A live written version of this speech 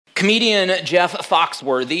Comedian Jeff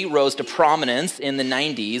Foxworthy rose to prominence in the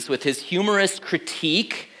 90s with his humorous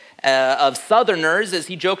critique of Southerners as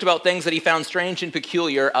he joked about things that he found strange and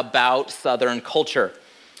peculiar about Southern culture.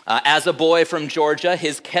 As a boy from Georgia,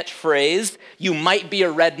 his catchphrase, "You might be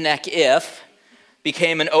a redneck if,"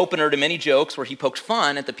 became an opener to many jokes where he poked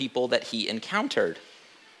fun at the people that he encountered.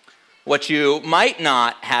 What you might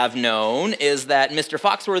not have known is that Mr.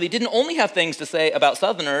 Foxworthy didn't only have things to say about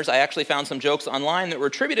Southerners. I actually found some jokes online that were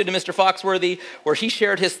attributed to Mr. Foxworthy where he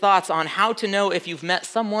shared his thoughts on how to know if you've met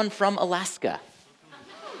someone from Alaska.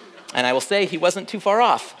 And I will say he wasn't too far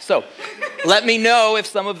off. So let me know if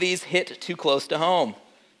some of these hit too close to home.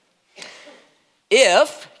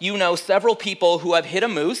 If you know several people who have hit a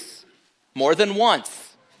moose more than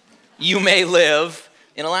once, you may live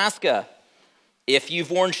in Alaska. If you've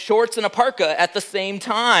worn shorts and a parka at the same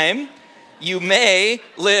time, you may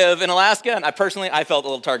live in Alaska. And I felt a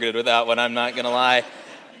little targeted with that one, I'm not gonna lie.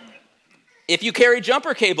 If you carry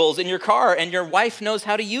jumper cables in your car and your wife knows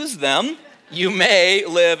how to use them, you may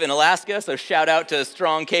live in Alaska. So shout out to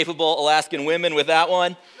strong, capable Alaskan women with that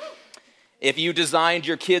one. If you designed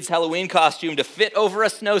your kid's Halloween costume to fit over a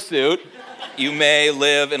snowsuit, you may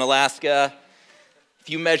live in Alaska. If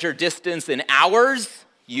you measure distance in hours,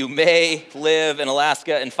 you may live in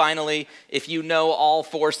Alaska. And finally, if you know all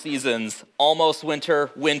four seasons, almost winter,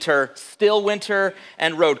 winter, still winter,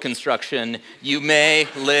 and road construction, you may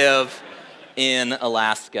live in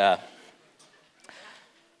Alaska.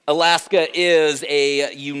 Alaska is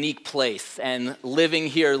a unique place, and living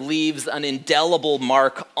here leaves an indelible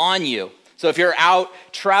mark on you. So if you're out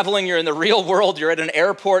traveling, you're in the real world, you're at an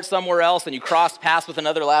airport somewhere else, and you cross paths with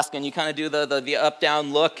another Alaskan, you kind of do the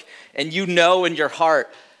up-down look, and you know in your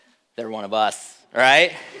heart, they're one of us,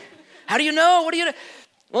 right? How do you know? What do you know?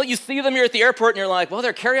 Well, you see them here at the airport, and you're like, well,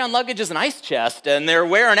 their carry-on luggage is an ice chest, and they're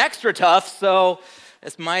wearing extra tough, so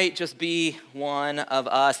this might just be one of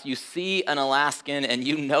us. You see an Alaskan, and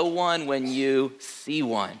you know one when you see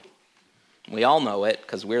one. We all know it,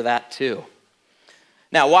 because we're that too.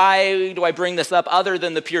 Now, why do I bring this up other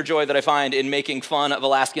than the pure joy that I find in making fun of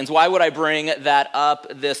Alaskans? Why would I bring that up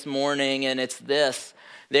this morning? And it's this.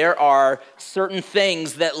 There are certain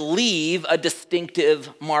things that leave a distinctive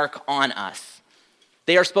mark on us.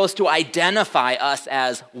 They are supposed to identify us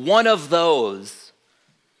as one of those.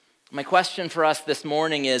 My question for us this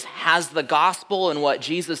morning is, has the gospel and what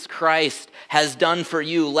Jesus Christ has done for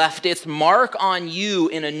you left its mark on you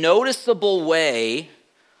in a noticeable way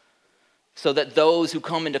so that those who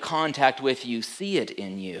come into contact with you see it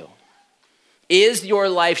in you? Is your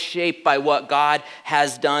life shaped by what God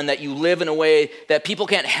has done, that you live in a way that people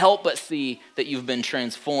can't help but see that you've been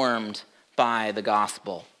transformed by the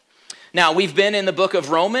gospel? Now, we've been in the book of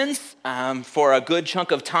Romans for a good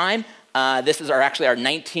chunk of time. This is actually our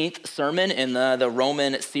 19th sermon in the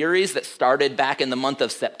Roman series that started back in the month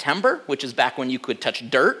of September, which is back when you could touch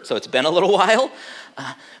dirt, so it's been a little while.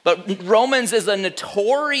 But Romans is a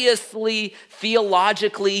notoriously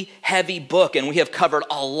theologically heavy book, and we have covered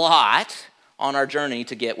a lot on our journey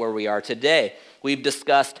to get where we are today. We've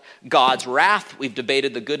discussed God's wrath. We've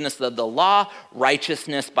debated the goodness of the law,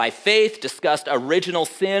 righteousness by faith, discussed original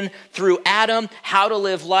sin through Adam, how to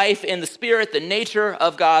live life in the Spirit, the nature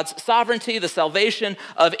of God's sovereignty, the salvation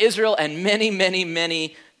of Israel, and many, many,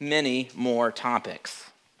 many, many more topics.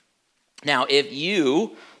 Now, if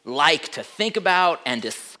you like to think about and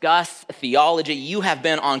discuss theology, you have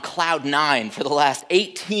been on cloud 9 for the last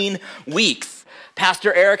 18 weeks.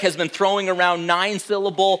 Pastor Eric has been throwing around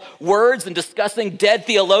 9-syllable words and discussing dead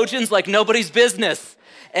theologians like nobody's business.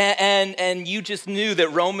 And you just knew that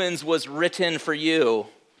Romans was written for you.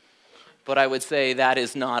 But I would say that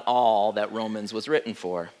is not all that Romans was written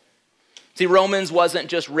for. See, Romans wasn't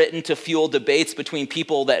just written to fuel debates between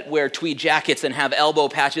people that wear tweed jackets and have elbow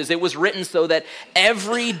patches. It was written so that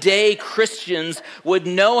everyday Christians would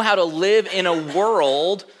know how to live in a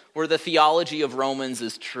world where the theology of Romans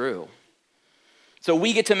is true. So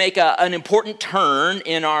we get to make an important turn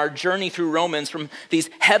in our journey through Romans from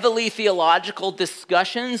these heavily theological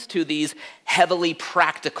discussions to these heavily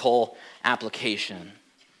practical application.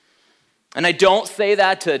 And I don't say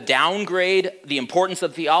that to downgrade the importance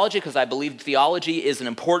of theology, because I believe theology is an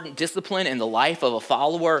important discipline in the life of a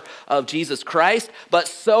follower of Jesus Christ, but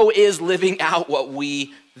so is living out what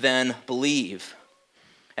we then believe.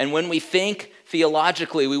 And when we think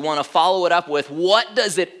theologically, we want to follow it up with, what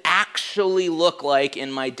does it actually look like in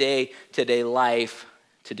my day-to-day life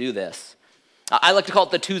to do this? I like to call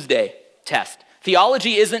it the Tuesday test.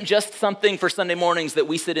 Theology isn't just something for Sunday mornings that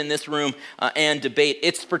we sit in this room and debate.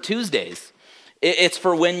 It's for Tuesdays. It's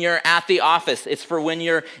for when you're at the office. It's for when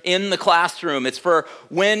you're in the classroom. It's for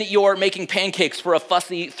when you're making pancakes for a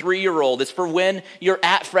fussy 3-year-old. It's for when you're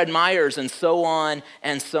at Fred Meyer's, and so on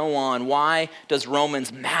and so on. Why does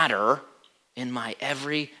Romans matter in my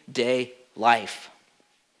everyday life?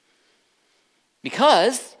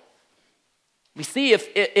 Because we see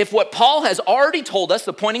if what Paul has already told us,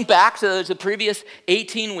 so pointing back to the previous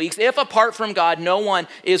 18 weeks, if apart from God no one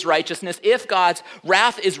is righteousness, if God's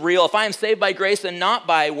wrath is real, if I am saved by grace and not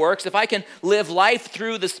by works, if I can live life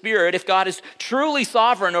through the Spirit, if God is truly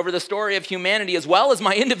sovereign over the story of humanity as well as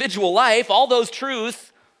my individual life, all those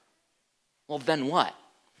truths, well, then what?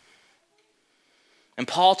 And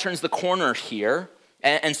Paul turns the corner here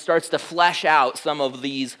and starts to flesh out some of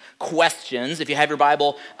these questions. If you have your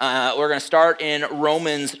Bible, we're going to start in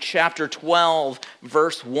Romans chapter 12,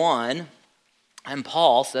 verse 1. And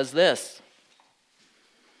Paul says this: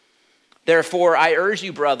 "Therefore, I urge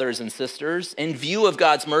you, brothers and sisters, in view of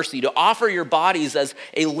God's mercy, to offer your bodies as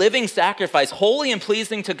a living sacrifice, holy and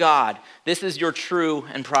pleasing to God. This is your true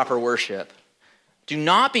and proper worship. Do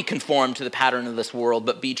not be conformed to the pattern of this world,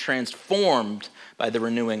 but be transformed by the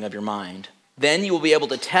renewing of your mind. Then you will be able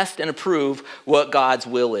to test and approve what God's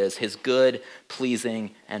will is, his good,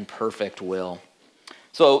 pleasing, and perfect will."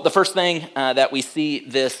 So the first thing that we see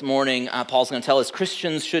this morning, Paul's going to tell us,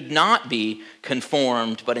 Christians should not be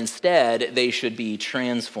conformed, but instead they should be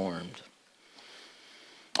transformed.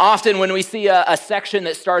 Often when we see a section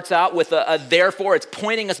that starts out with a therefore, it's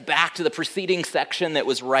pointing us back to the preceding section that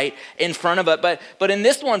was right in front of it. But in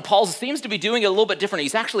this one, Paul seems to be doing it a little bit different.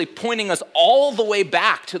 He's actually pointing us all the way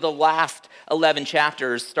back to the last 11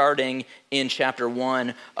 chapters, starting in chapter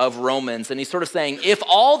 1 of Romans. And he's sort of saying, if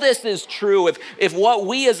all this is true, if what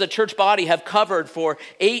we as a church body have covered for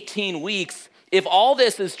 18 weeks, if all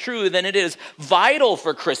this is true, then it is vital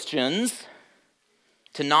for Christians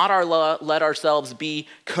to not let ourselves be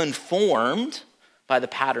conformed by the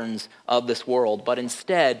patterns of this world, but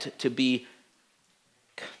instead to be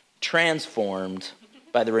transformed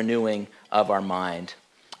by the renewing of our mind.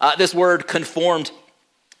 This word conformed,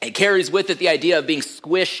 it carries with it the idea of being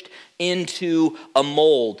squished into a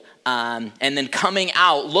mold and then coming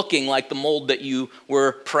out looking like the mold that you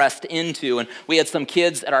were pressed into. And we had some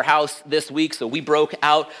kids at our house this week, so we broke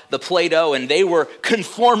out the Play-Doh, and they were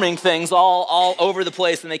conforming things all over the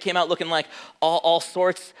place, and they came out looking like all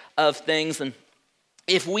sorts of things. And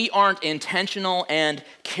if we aren't intentional and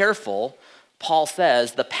careful, Paul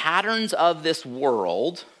says, the patterns of this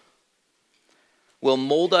world will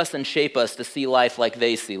mold us and shape us to see life like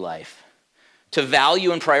they see life, to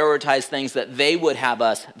value and prioritize things that they would have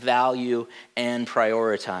us value and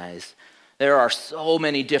prioritize. There are so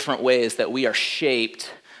many different ways that we are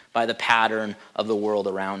shaped by the pattern of the world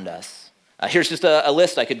around us. Here's just a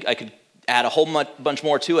list. I could add a whole bunch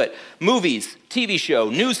more to it. Movies, TV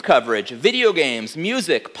show, news coverage, video games,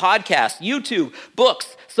 music, podcasts, YouTube,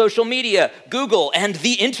 books, social media, Google, and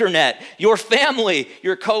the internet, your family,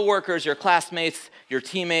 your coworkers, your classmates, your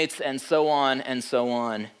teammates, and so on, and so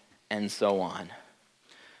on, and so on.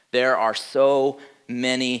 There are so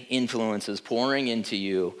many influences pouring into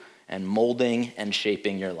you and molding and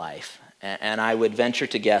shaping your life. And I would venture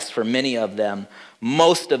to guess for many of them,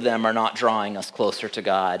 most of them are not drawing us closer to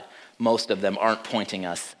God. Most of them aren't pointing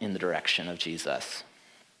us in the direction of Jesus.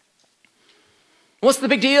 What's the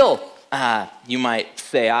big deal? You might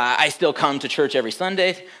say, I still come to church every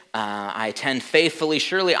Sunday. I attend faithfully.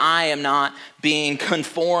 Surely I am not being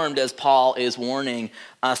conformed, as Paul is warning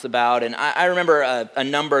us about. And I remember a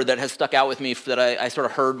number that has stuck out with me that I sort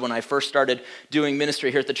of heard when I first started doing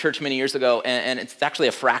ministry here at the church many years ago. And it's actually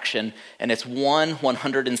a fraction, and it's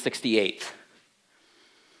 1/168th.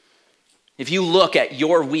 If you look at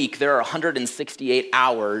your week, there are 168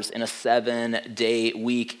 hours in a 7-day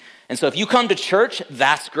week. And so if you come to church,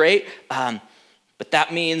 that's great. But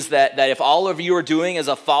that means that if all of you are doing as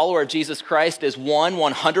a follower of Jesus Christ is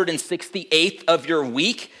 1/168th of your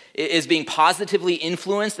week is being positively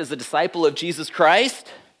influenced as a disciple of Jesus Christ,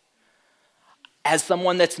 as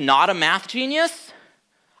someone that's not a math genius,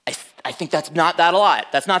 I think that's not that a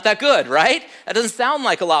lot. That's not that good, right? That doesn't sound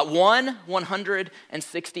like a lot.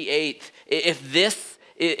 1/168th. If this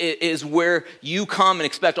is where you come and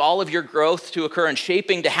expect all of your growth to occur and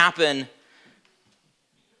shaping to happen,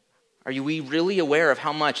 are we really aware of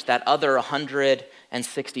how much that other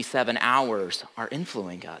 167 hours are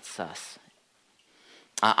influencing us?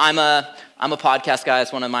 I'm a podcast guy.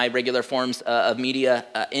 It's one of my regular forms of media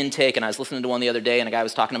intake, and I was listening to one the other day, and a guy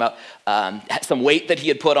was talking about some weight that he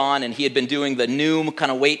had put on, and he had been doing the Noom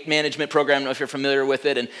kind of weight management program. I don't know if you're familiar with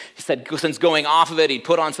it, and he said since going off of it, he'd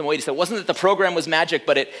put on some weight. He said it wasn't that the program was magic,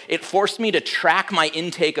 but it forced me to track my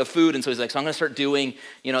intake of food, and so he's like, so I'm going to start doing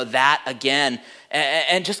that again.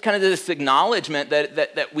 And just kind of this acknowledgement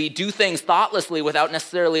that we do things thoughtlessly without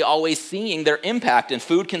necessarily always seeing their impact. And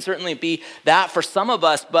food can certainly be that for some of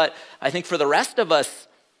us, but I think for the rest of us,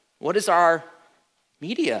 what is our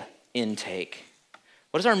media intake?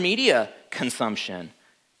 What is our media consumption?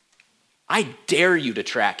 I dare you to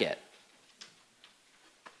track it.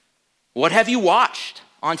 What have you watched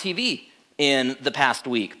on TV in the past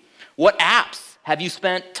week? What apps have you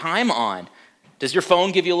spent time on? Does your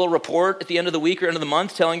phone give you a little report at the end of the week or end of the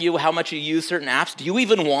month telling you how much you use certain apps? Do you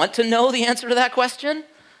even want to know the answer to that question?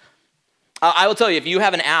 I will tell you, if you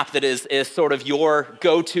have an app that is sort of your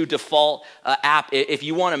go-to default app, if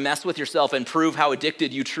you want to mess with yourself and prove how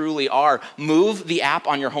addicted you truly are, move the app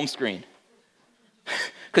on your home screen.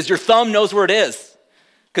 Because your thumb knows where it is,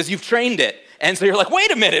 because you've trained it. And so you're like,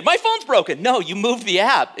 wait a minute, my phone's broken. No, you moved the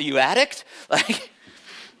app. Are you addict?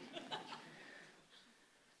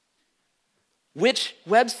 Which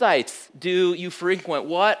websites do you frequent?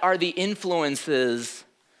 What are the influences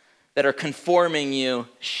that are conforming you,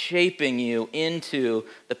 shaping you into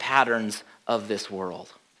the patterns of this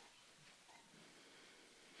world?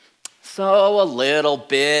 So a little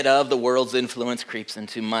bit of the world's influence creeps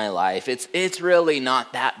into my life. It's really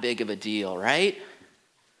not that big of a deal, right?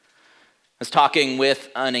 I was talking with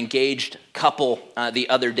an engaged couple the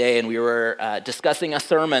other day, and we were discussing a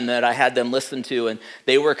sermon that I had them listen to, and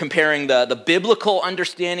they were comparing the biblical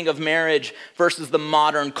understanding of marriage versus the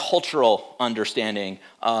modern cultural understanding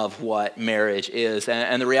of what marriage is.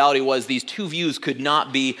 And the reality was these two views could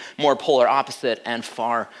not be more polar opposite and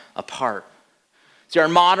far apart. See, our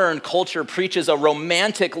modern culture preaches a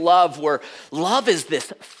romantic love where love is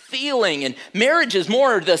this feeling, and marriage is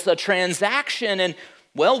more this a transaction, and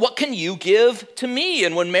well, what can you give to me?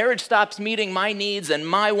 And when marriage stops meeting my needs and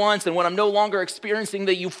my wants, and when I'm no longer experiencing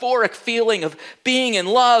the euphoric feeling of being in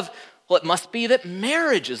love, well, it must be that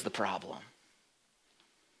marriage is the problem.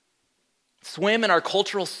 Swim in our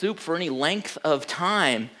cultural soup for any length of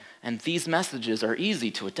time, and these messages are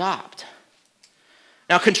easy to adopt.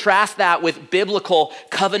 Now contrast that with biblical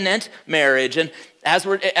covenant marriage, and as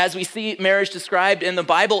we see marriage described in the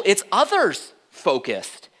Bible, it's others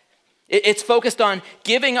focused. It's focused on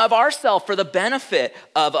giving of ourselves for the benefit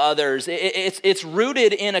of others. It's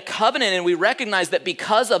rooted in a covenant, and we recognize that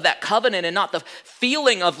because of that covenant and not the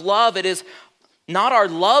feeling of love, it is not our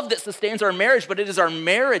love that sustains our marriage, but it is our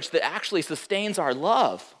marriage that actually sustains our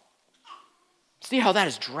love. See how that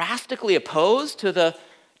is drastically opposed to the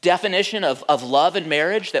definition of love and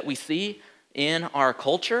marriage that we see in our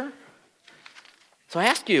culture? So I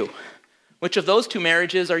ask you, which of those two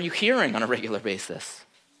marriages are you hearing on a regular basis?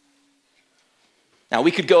 Now,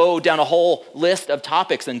 we could go down a whole list of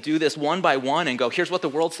topics and do this one by one and go, here's what the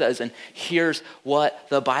world says and here's what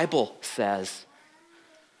the Bible says.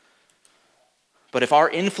 But if our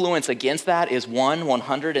influence against that is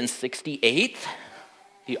 1/168th,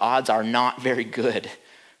 the odds are not very good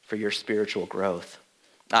for your spiritual growth.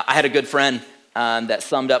 I had a good friend that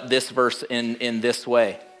summed up this verse in this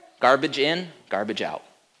way: garbage in, garbage out.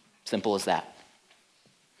 Simple as that.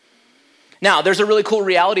 Now, there's a really cool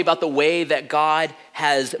reality about the way that God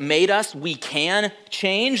has made us. We can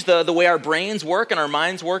change. The way our brains work and our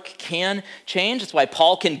minds work can change. That's why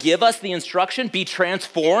Paul can give us the instruction, be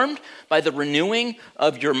transformed by the renewing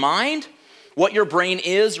of your mind. What your brain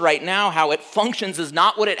is right now, how it functions, is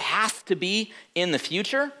not what it has to be in the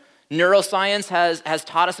future. Neuroscience has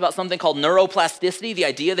taught us about something called neuroplasticity, the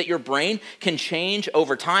idea that your brain can change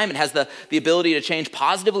over time. It has the ability to change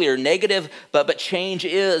positively or negative, but change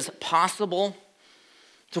is possible.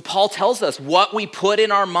 So Paul tells us what we put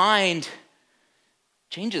in our mind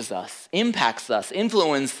changes us, impacts us,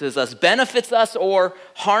 influences us, benefits us, or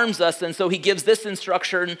harms us. And so he gives this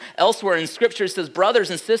instruction elsewhere in Scripture. He says,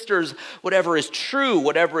 brothers and sisters, whatever is true,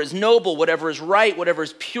 whatever is noble, whatever is right, whatever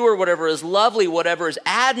is pure, whatever is lovely, whatever is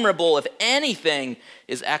admirable, if anything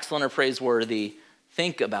is excellent or praiseworthy,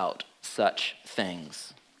 think about such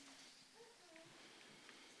things.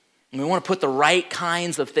 And we want to put the right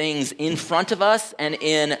kinds of things in front of us and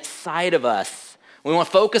inside of us. We want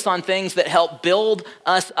to focus on things that help build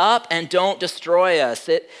us up and don't destroy us.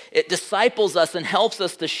 It disciples us and helps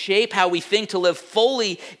us to shape how we think, to live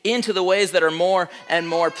fully into the ways that are more and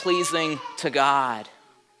more pleasing to God.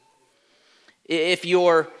 If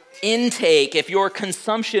your intake, if your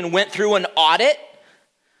consumption went through an audit,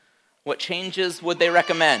 what changes would they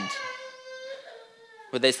recommend?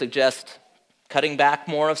 Would they suggest cutting back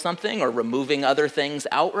more of something or removing other things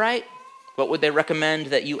outright? What would they recommend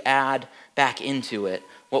that you add back into it?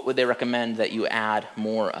 What would they recommend that you add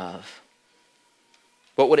more of?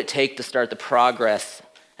 What would it take to start the progress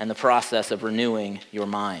and the process of renewing your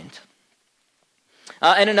mind?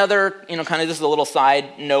 And another, kind of this is a little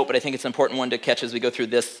side note, but I think it's an important one to catch as we go through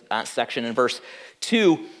this section. In verse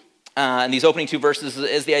 2, in these opening two verses,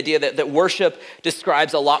 is the idea that worship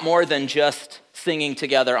describes a lot more than just singing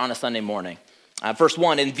together on a Sunday morning. Verse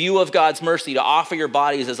 1, in view of God's mercy, to offer your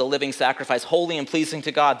bodies as a living sacrifice, holy and pleasing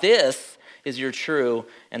to God, this is your true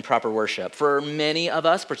and proper worship. For many of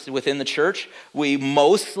us within the church, we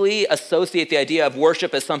mostly associate the idea of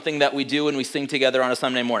worship as something that we do when we sing together on a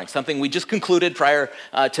Sunday morning, something we just concluded prior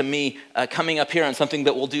to me coming up here, and something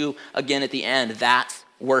that we'll do again at the end. That's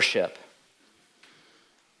worship.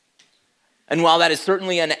 And while that is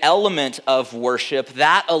certainly an element of worship,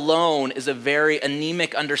 that alone is a very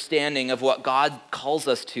anemic understanding of what God calls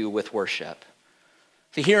us to with worship.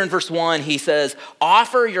 So here in verse 1, he says,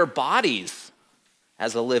 offer your bodies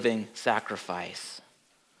as a living sacrifice.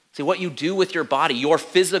 See, what you do with your body, your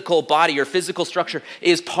physical structure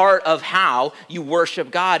is part of how you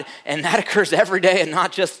worship God. And that occurs every day and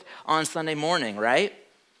not just on Sunday morning, right?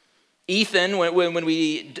 Ethan, when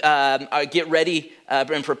we get ready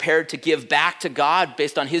and prepared to give back to God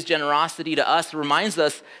based on his generosity to us, reminds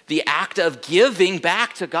us the act of giving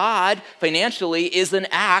back to God financially is an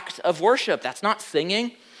act of worship. That's not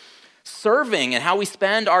singing. Serving and how we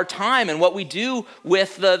spend our time and what we do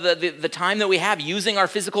with the time that we have, using our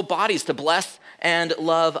physical bodies to bless and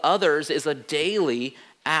love others, is a daily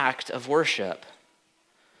act of worship.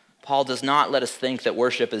 Paul does not let us think that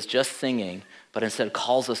worship is just singing, but instead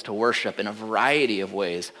calls us to worship in a variety of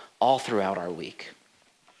ways all throughout our week.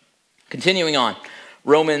 Continuing on,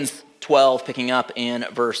 Romans 12, picking up in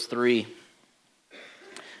verse 3.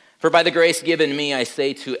 For by the grace given me, I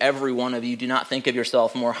say to every one of you, do not think of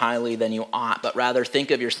yourself more highly than you ought, but rather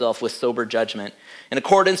think of yourself with sober judgment, in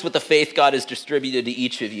accordance with the faith God has distributed to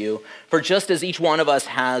each of you. For just as each one of us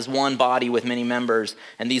has one body with many members,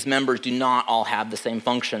 and these members do not all have the same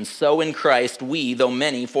function, so in Christ we, though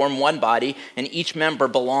many, form one body, and each member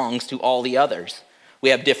belongs to all the others. We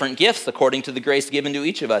have different gifts according to the grace given to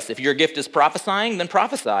each of us. If your gift is prophesying, then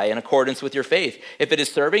prophesy in accordance with your faith. If it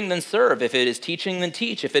is serving, then serve. If it is teaching, then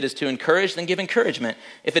teach. If it is to encourage, then give encouragement.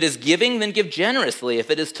 If it is giving, then give generously. If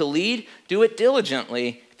it is to lead, do it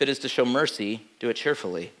diligently. If it is to show mercy, do it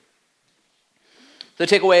cheerfully. The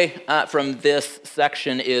takeaway from this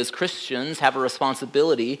section is Christians have a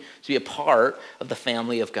responsibility to be a part of the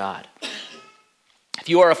family of God. If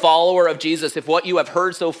you are a follower of Jesus, if what you have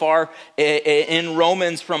heard so far in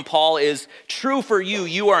Romans from Paul is true for you,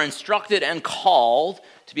 you are instructed and called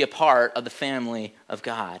to be a part of the family of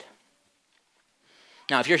God.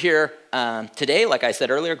 Now, if you're here today, like I said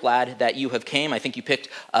earlier, glad that you have came. I think you picked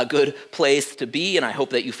a good place to be, and I hope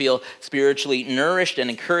that you feel spiritually nourished and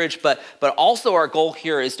encouraged. But also our goal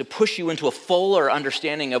here is to push you into a fuller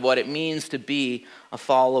understanding of what it means to be a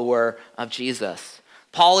follower of Jesus.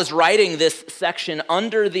 Paul is writing this section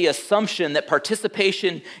under the assumption that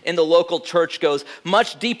participation in the local church goes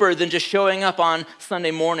much deeper than just showing up on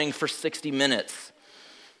Sunday morning for 60 minutes.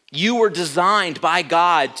 You were designed by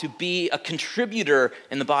God to be a contributor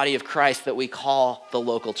in the body of Christ that we call the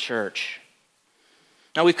local church.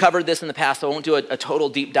 Now, we've covered this in the past, so I won't do a total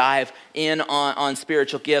deep dive in on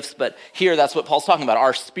spiritual gifts, but here that's what Paul's talking about,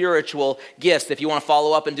 our spiritual gifts. If you want to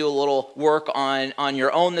follow up and do a little work on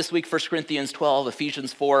your own this week, 1 Corinthians 12,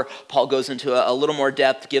 Ephesians 4, Paul goes into a little more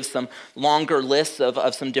depth, gives some longer lists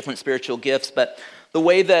of some different spiritual gifts, but the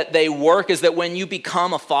way that they work is that when you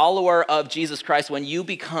become a follower of Jesus Christ, when you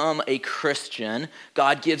become a Christian,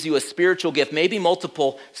 God gives you a spiritual gift, maybe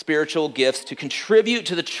multiple spiritual gifts to contribute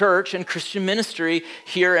to the church and Christian ministry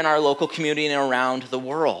here in our local community and around the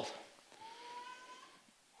world.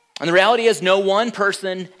 And the reality is no one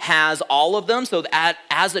person has all of them, so that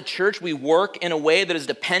as a church we work in a way that is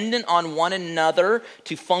dependent on one another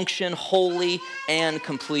to function wholly and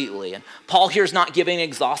completely. And Paul here is not giving an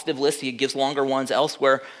exhaustive list, he gives longer ones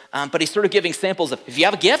elsewhere, but he's sort of giving samples of if you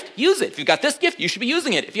have a gift, use it. If you've got this gift, you should be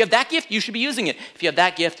using it. If you have that gift, you should be using it. If you have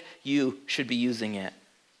that gift, you should be using it.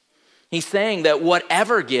 He's saying that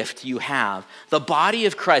whatever gift you have, the body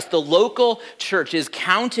of Christ, the local church is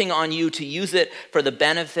counting on you to use it for the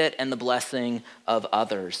benefit and the blessing of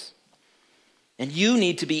others. And you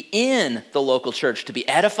need to be in the local church to be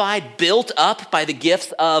edified, built up by the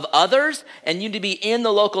gifts of others, and you need to be in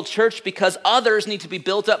the local church because others need to be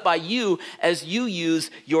built up by you as you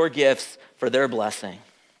use your gifts for their blessing.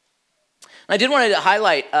 I did want to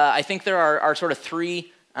highlight, I think there are sort of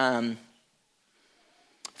three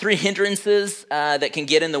hindrances that can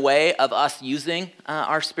get in the way of us using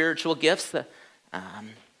our spiritual gifts,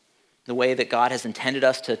 the way that God has intended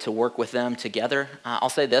us to work with them together. I'll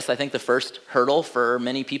say this, I think the first hurdle for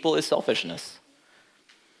many people is selfishness.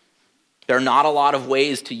 There are not a lot of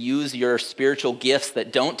ways to use your spiritual gifts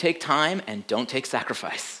that don't take time and don't take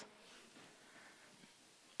sacrifice.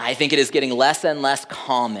 I think it is getting less and less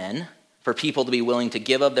common for people to be willing to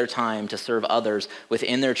give up their time to serve others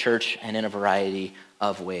within their church and in a variety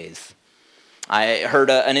of ways. I heard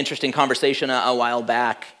an interesting conversation a while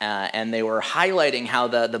back, and they were highlighting how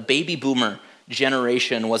the baby boomer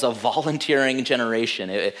generation was a volunteering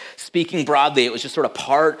generation. Speaking broadly, it was just sort of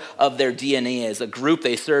part of their DNA. As a group,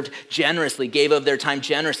 they served generously, gave of their time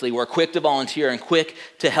generously, were quick to volunteer and quick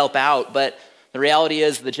to help out. But the reality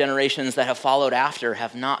is the generations that have followed after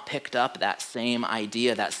have not picked up that same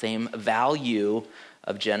idea, that same value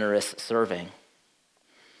of generous serving.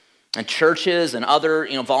 And churches and other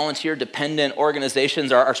volunteer-dependent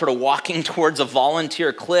organizations are sort of walking towards a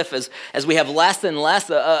volunteer cliff as we have less and less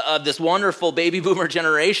of this wonderful baby boomer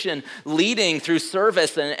generation leading through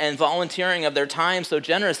service and volunteering of their time so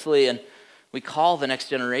generously. And we call the next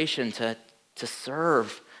generation to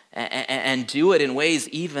serve and do it in ways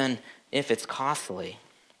even if it's costly.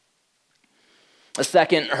 A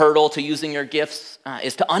second hurdle to using your gifts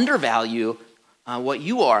is to undervalue what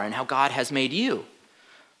you are and how God has made you.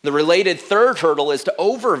 The related third hurdle is to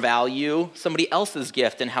overvalue somebody else's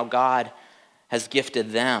gift and how God has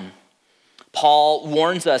gifted them. Paul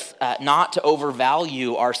warns us not to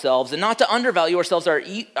overvalue ourselves and not to undervalue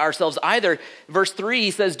ourselves either. Verse 3, he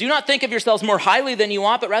says, "Do not think of yourselves more highly than you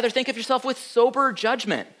ought, but rather think of yourself with sober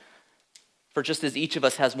judgment. For just as each of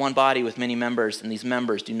us has one body with many members, and these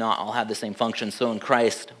members do not all have the same function, so in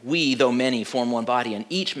Christ, we, though many, form one body, and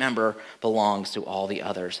each member belongs to all the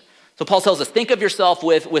others." So Paul tells us, think of yourself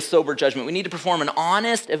with sober judgment. We need to perform an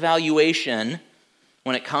honest evaluation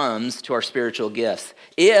when it comes to our spiritual gifts.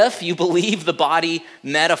 If you believe the body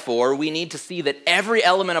metaphor, we need to see that every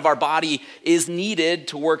element of our body is needed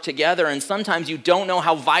to work together, and sometimes you don't know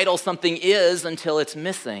how vital something is until it's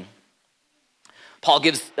missing. Paul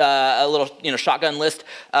gives a little shotgun list,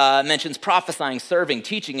 mentions prophesying, serving,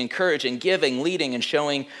 teaching, encouraging, giving, leading, and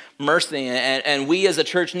showing mercy. And we as a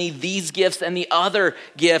church need these gifts and the other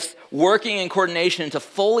gifts working in coordination to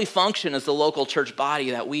fully function as the local church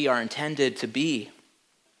body that we are intended to be.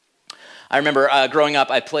 I remember growing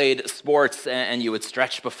up, I played sports, and you would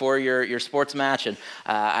stretch before your sports match. And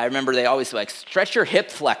I remember they always like, stretch your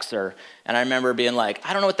hip flexor. And I remember being like,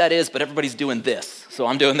 I don't know what that is, but everybody's doing this, so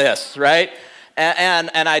I'm doing this, right? And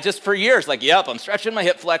I just for years, like, yep, I'm stretching my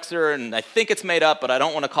hip flexor, and I think it's made up, but I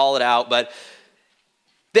don't want to call it out. But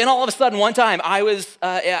then all of a sudden, one time, I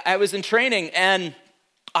was in training, and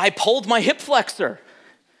I pulled my hip flexor.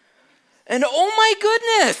 And oh my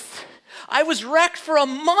goodness, I was wrecked for a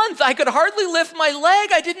month. I could hardly lift my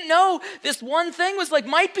leg. I didn't know this one thing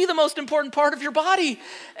might be the most important part of your body.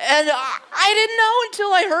 And I didn't know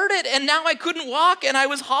until I heard it. And now I couldn't walk and I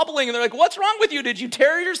was hobbling. And they're like, what's wrong with you? Did you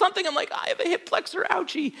tear it or something? I'm like, I have a hip flexor,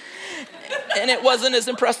 ouchie. And it wasn't as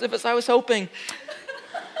impressive as I was hoping.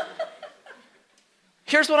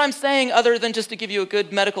 Here's what I'm saying, other than just to give you a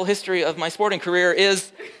good medical history of my sporting career,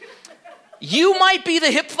 is you might be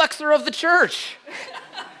the hip flexor of the church.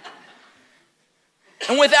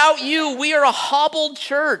 And without you, we are a hobbled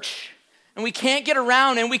church. And we can't get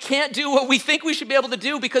around and we can't do what we think we should be able to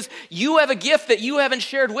do because you have a gift that you haven't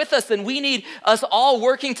shared with us, and we need us all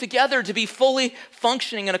working together to be fully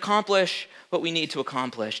functioning and accomplish what we need to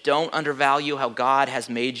accomplish. Don't undervalue how God has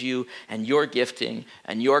made you and your gifting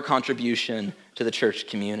and your contribution to the church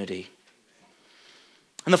community.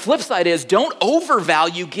 And the flip side is, don't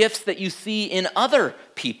overvalue gifts that you see in other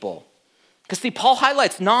people. Because see, Paul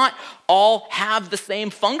highlights not all have the same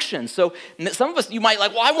function. So some of us, you might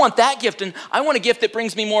like, well, I want that gift, and I want a gift that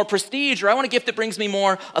brings me more prestige, or I want a gift that brings me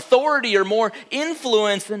more authority or more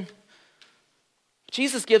influence. And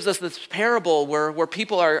Jesus gives us this parable where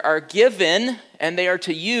people are given, and they are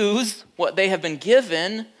to use what they have been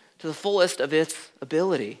given to the fullest of its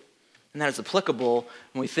ability. And that is applicable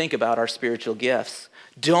when we think about our spiritual gifts.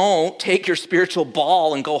 Don't take your spiritual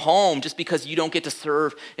ball and go home just because you don't get to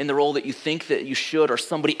serve in the role that you think that you should, or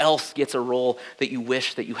somebody else gets a role that you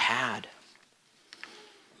wish that you had.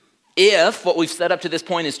 If what we've said up to this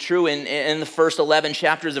point is true in the first 11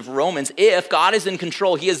 chapters of Romans, if God is in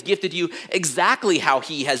control, he has gifted you exactly how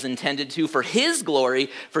he has intended to for his glory,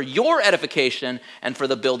 for your edification, and for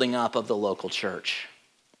the building up of the local church.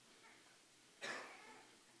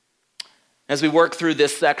 As we work through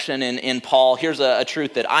this section in Paul, here's a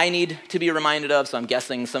truth that I need to be reminded of, so I'm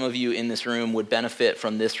guessing some of you in this room would benefit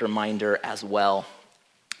from this reminder as well.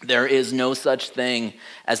 There is no such thing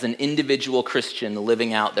as an individual Christian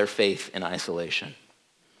living out their faith in isolation.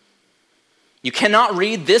 You cannot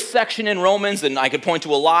read this section in Romans, and I could point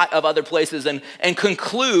to a lot of other places, and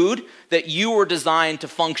conclude that you were designed to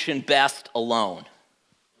function best alone.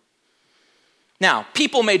 Now,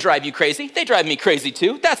 people may drive you crazy. They drive me crazy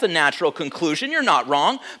too. That's a natural conclusion. You're not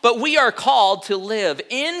wrong. But we are called to live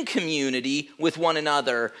in community with one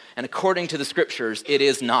another. And according to the scriptures, it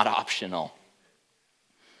is not optional.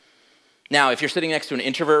 Now, if you're sitting next to an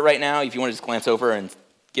introvert right now, if you want to just glance over and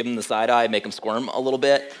give them the side eye, make them squirm a little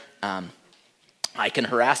bit, I can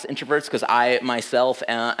harass introverts because I myself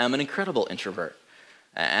am an incredible introvert.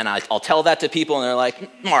 And I'll tell that to people, and they're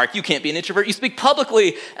like, Mark, you can't be an introvert. You speak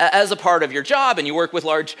publicly as a part of your job, and you work with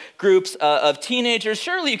large groups of teenagers.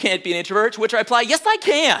 Surely you can't be an introvert, to which I reply, yes, I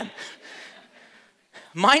can.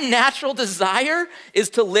 My natural desire is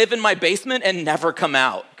to live in my basement and never come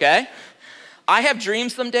out, okay? I have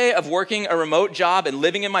dreams someday of working a remote job and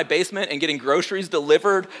living in my basement and getting groceries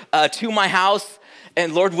delivered to my house.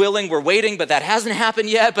 And Lord willing, we're waiting, but that hasn't happened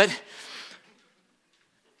yet. But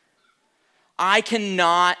I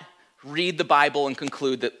cannot read the Bible and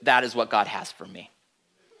conclude that that is what God has for me.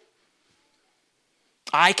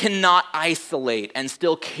 I cannot isolate and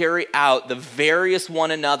still carry out the various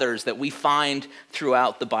one another's that we find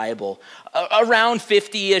throughout the Bible. Around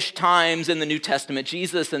 50-ish times in the New Testament,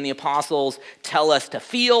 Jesus and the apostles tell us to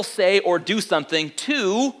feel, say, or do something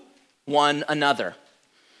to one another.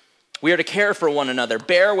 We are to care for one another,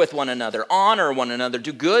 bear with one another, honor one another,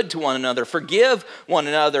 do good to one another, forgive one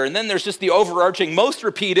another. And then there's just the overarching, most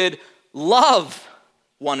repeated, love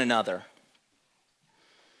one another.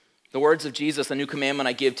 The words of Jesus, a new commandment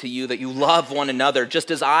I give to you, that you love one another. Just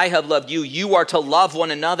as I have loved you, you are to love one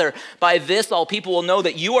another. By this, all people will know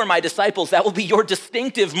that you are my disciples. That will be your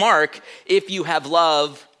distinctive mark if you have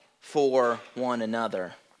love for one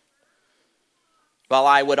another. While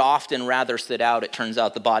I would often rather sit out, it turns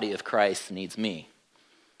out the body of Christ needs me.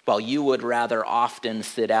 While you would rather often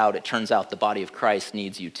sit out, it turns out the body of Christ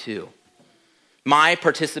needs you too. My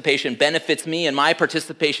participation benefits me, and my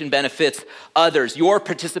participation benefits others. Your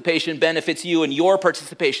participation benefits you, and your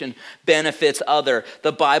participation benefits others.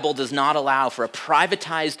 The Bible does not allow for a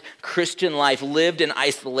privatized Christian life lived in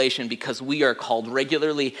isolation, because we are called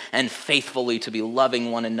regularly and faithfully to be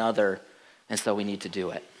loving one another, and so we need to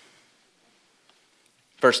do it.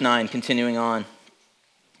 Verse 9, continuing on.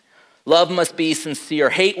 Love must be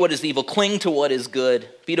sincere. Hate what is evil. Cling to what is good.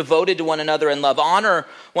 Be devoted to one another in love. Honor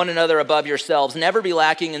one another above yourselves. Never be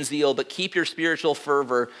lacking in zeal, but keep your spiritual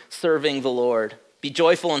fervor serving the Lord. Be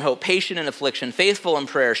joyful in hope, patient in affliction, faithful in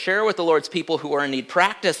prayer. Share with the Lord's people who are in need.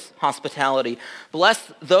 Practice hospitality.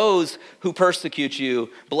 Bless those who persecute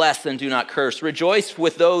you. Bless and do not curse. Rejoice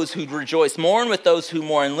with those who rejoice. Mourn with those who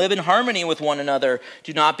mourn. Live in harmony with one another.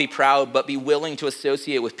 Do not be proud, but be willing to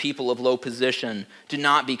associate with people of low position. Do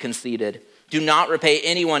not be conceited. Do not repay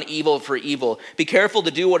anyone evil for evil. Be careful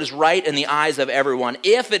to do what is right in the eyes of everyone.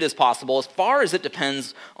 If it is possible, as far as it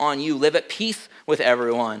depends on you, live at peace with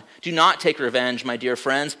everyone. Do not take revenge, my dear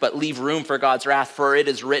friends, but leave room for God's wrath, for it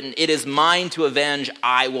is written, "It is mine to avenge,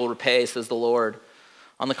 I will repay," says the Lord.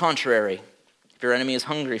 On the contrary, if your enemy is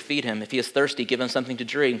hungry, feed him. If he is thirsty, give him something to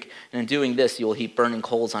drink. And in doing this, you will heap burning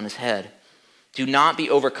coals on his head. Do not be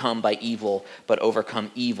overcome by evil, but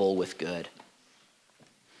overcome evil with good.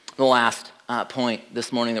 The last point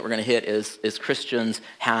this morning that we're going to hit is Christians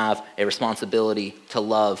have a responsibility to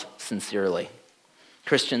love sincerely.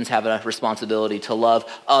 Christians have a responsibility to love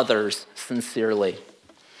others sincerely.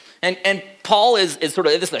 And Paul is sort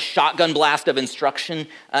of, this is a shotgun blast of instruction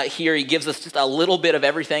here. He gives us just a little bit of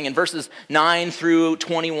everything. In verses 9 through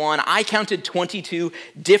 21, I counted 22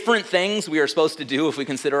 different things we are supposed to do if we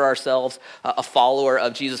consider ourselves a follower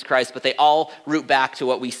of Jesus Christ, but they all root back to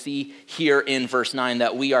what we see here in verse 9,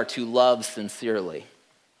 that we are to love sincerely.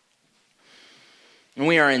 And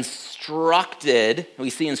we are instructed, we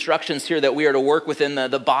see instructions here that we are to work within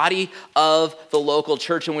the body of the local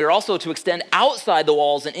church, and we are also to extend outside the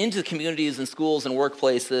walls and into the communities and schools and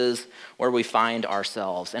workplaces where we find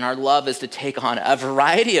ourselves. And our love is to take on a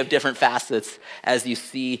variety of different facets as you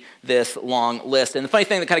see this long list. And the funny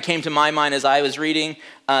thing that kind of came to my mind as I was reading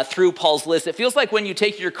through Paul's list, it feels like when you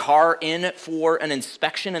take your car in for an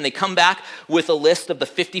inspection and they come back with a list of the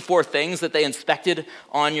 54 things that they inspected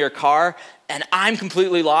on your car, and I'm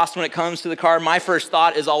completely lost when it comes to the car. My first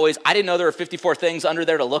thought is always, I didn't know there were 54 things under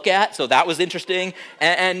there to look at, so that was interesting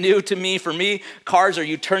and new to me. For me, cars are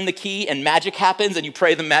you turn the key and magic happens, and you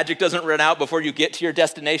pray the magic doesn't run out before you get to your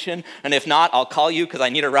destination, and if not, I'll call you because I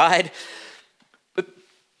need a ride. But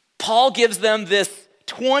Paul gives them this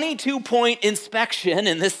 22-point inspection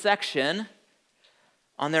in this section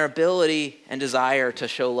on their ability and desire to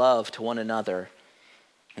show love to one another.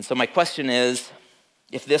 And so my question is,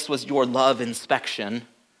 if this was your love inspection,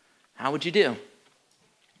 how would you do?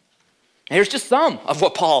 Here's just some of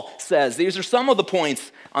what Paul says. These are some of the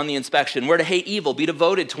points on the inspection. We're to hate evil, be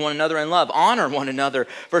devoted to one another in love, honor one another.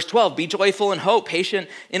 Verse 12, be joyful in hope, patient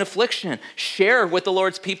in affliction, share with the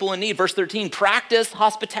Lord's people in need. Verse 13, practice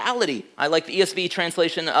hospitality. I like the ESV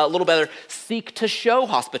translation a little better. Seek to show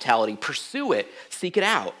hospitality, pursue it, seek it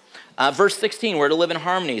out. Verse 16, we're to live in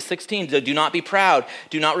harmony. 16, do not be proud.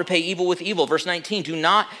 Do not repay evil with evil. Verse 19, do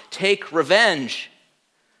not take revenge.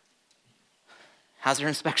 How's your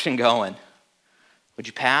inspection going? Would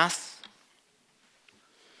you pass?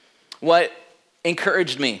 What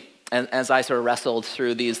encouraged me as I sort of wrestled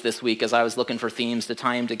through these this week, as I was looking for themes to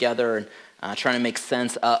tie them together and trying to make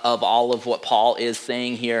sense of all of what Paul is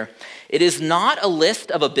saying here, it is not a list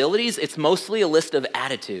of abilities, it's mostly a list of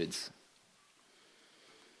attitudes.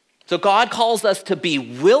 So God calls us to be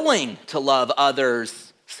willing to love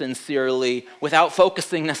others sincerely without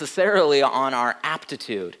focusing necessarily on our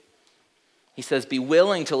aptitude. He says, be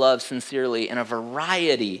willing to love sincerely in a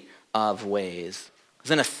variety of ways.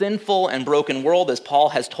 Because in a sinful and broken world, as Paul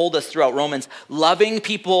has told us throughout Romans, loving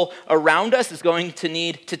people around us is going to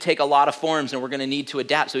need to take a lot of forms, and we're going to need to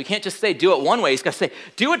adapt. So he can't just say, do it one way. He's got to say,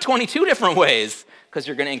 do it 22 different ways, because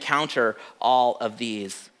you're going to encounter all of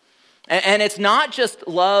these. And it's not just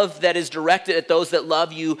love that is directed at those that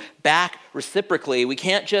love you back reciprocally. We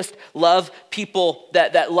can't just love people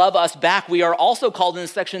that love us back. We are also called in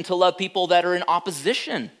this section to love people that are in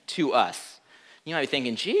opposition to us. You might be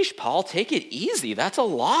thinking, geez, Paul, take it easy. That's a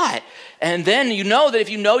lot. And then you know that if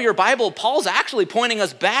you know your Bible, Paul's actually pointing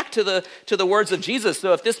us back to the words of Jesus.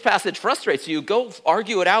 So if this passage frustrates you, go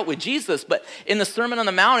argue it out with Jesus. But in the Sermon on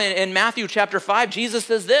the Mount in Matthew chapter 5, Jesus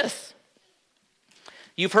says this.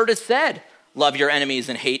 You've heard it said, love your neighbor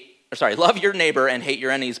and hate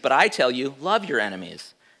your enemies. But I tell you, love your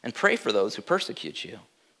enemies and pray for those who persecute you,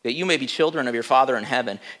 that you may be children of your Father in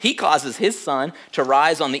heaven. He causes his sun to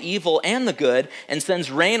rise on the evil and the good and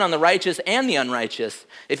sends rain on the righteous and the unrighteous.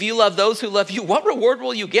 If you love those who love you, what reward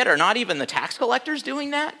will you get? Are not even the tax collectors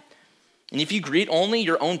doing that? And if you greet only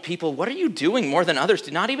your own people, what are you doing more than others?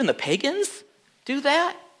 Do not even the pagans do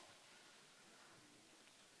that?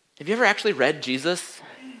 Have you ever actually read Jesus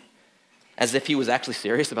as if he was actually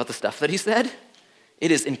serious about the stuff that he said?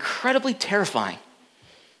 It is incredibly terrifying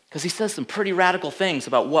because he says some pretty radical things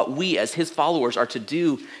about what we as his followers are to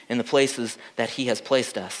do in the places that he has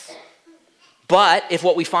placed us. But if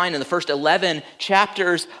what we find in the first 11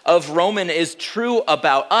 chapters of Romans is true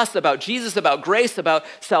about us, about Jesus, about grace, about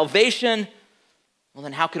salvation, well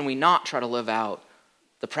then how can we not try to live out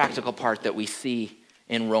the practical part that we see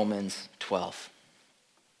in Romans 12?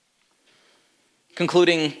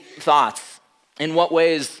 Concluding thoughts. In what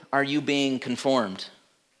ways are you being conformed?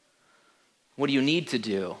 What do you need to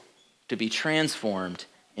do to be transformed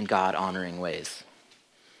in God-honoring ways?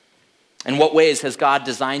 In what ways has God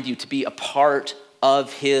designed you to be a part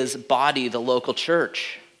of his body, the local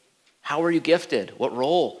church? How are you gifted? What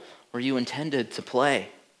role were you intended to play?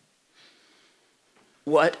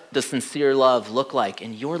 What does sincere love look like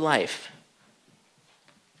in your life?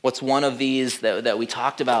 What's one of these that we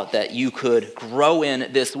talked about that you could grow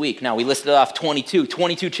in this week? Now, we listed off 22.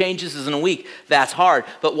 22 changes in a week. That's hard.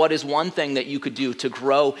 But what is one thing that you could do to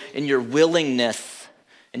grow in your willingness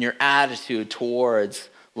and your attitude towards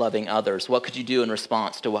loving others? What could you do in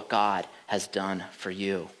response to what God has done for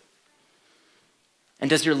you? And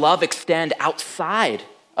does your love extend outside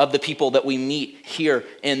of the people that we meet here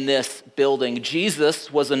in this building?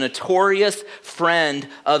 Jesus was a notorious friend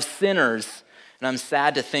of sinners. And I'm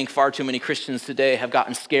sad to think far too many Christians today have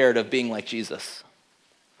gotten scared of being like Jesus.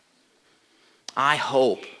 I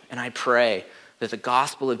hope and I pray that the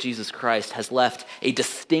gospel of Jesus Christ has left a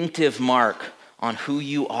distinctive mark on who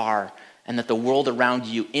you are and that the world around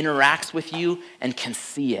you interacts with you and can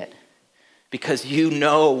see it. Because you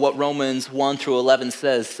know what Romans 1 through 11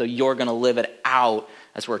 says, so you're going to live it out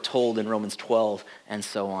as we're told in Romans 12 and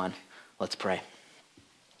so on. Let's pray.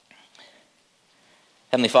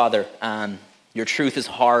 Heavenly Father, your truth is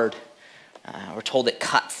hard. We're told it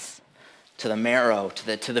cuts to the marrow,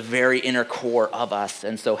 to the very inner core of us.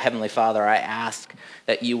 And so, Heavenly Father, I ask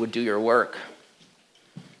that you would do your work,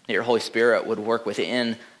 that your Holy Spirit would work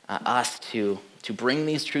within us to bring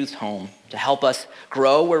these truths home, to help us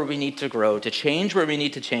grow where we need to grow, to change where we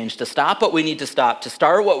need to change, to stop what we need to stop, to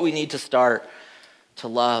start what we need to start, to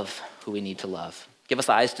love who we need to love. Give us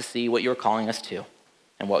eyes to see what you're calling us to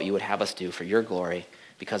and what you would have us do for your glory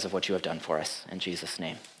because of what you have done for us. In Jesus'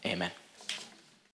 name, amen.